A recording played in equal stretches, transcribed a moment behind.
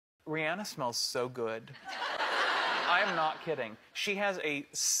Rihanna smells so good. I am not kidding. She has a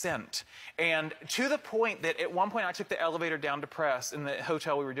scent. And to the point that at one point I took the elevator down to press in the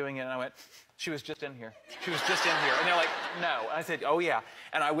hotel we were doing it, and I went, she was just in here. She was just in here. And they're like, no. And I said, oh, yeah.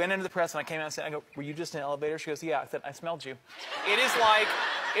 And I went into the press, and I came out and said, I go, were you just in the elevator? She goes, yeah. I said, I smelled you. It is like,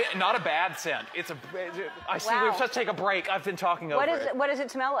 not a bad scent. It's a, I see, wow. we've just take a break. I've been talking over it. What does it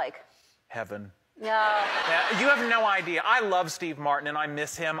smell like? Heaven. No. Yeah, you have no idea. I love Steve Martin, and I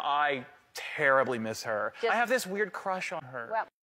miss him. I terribly miss her. I have this weird crush on her. Well.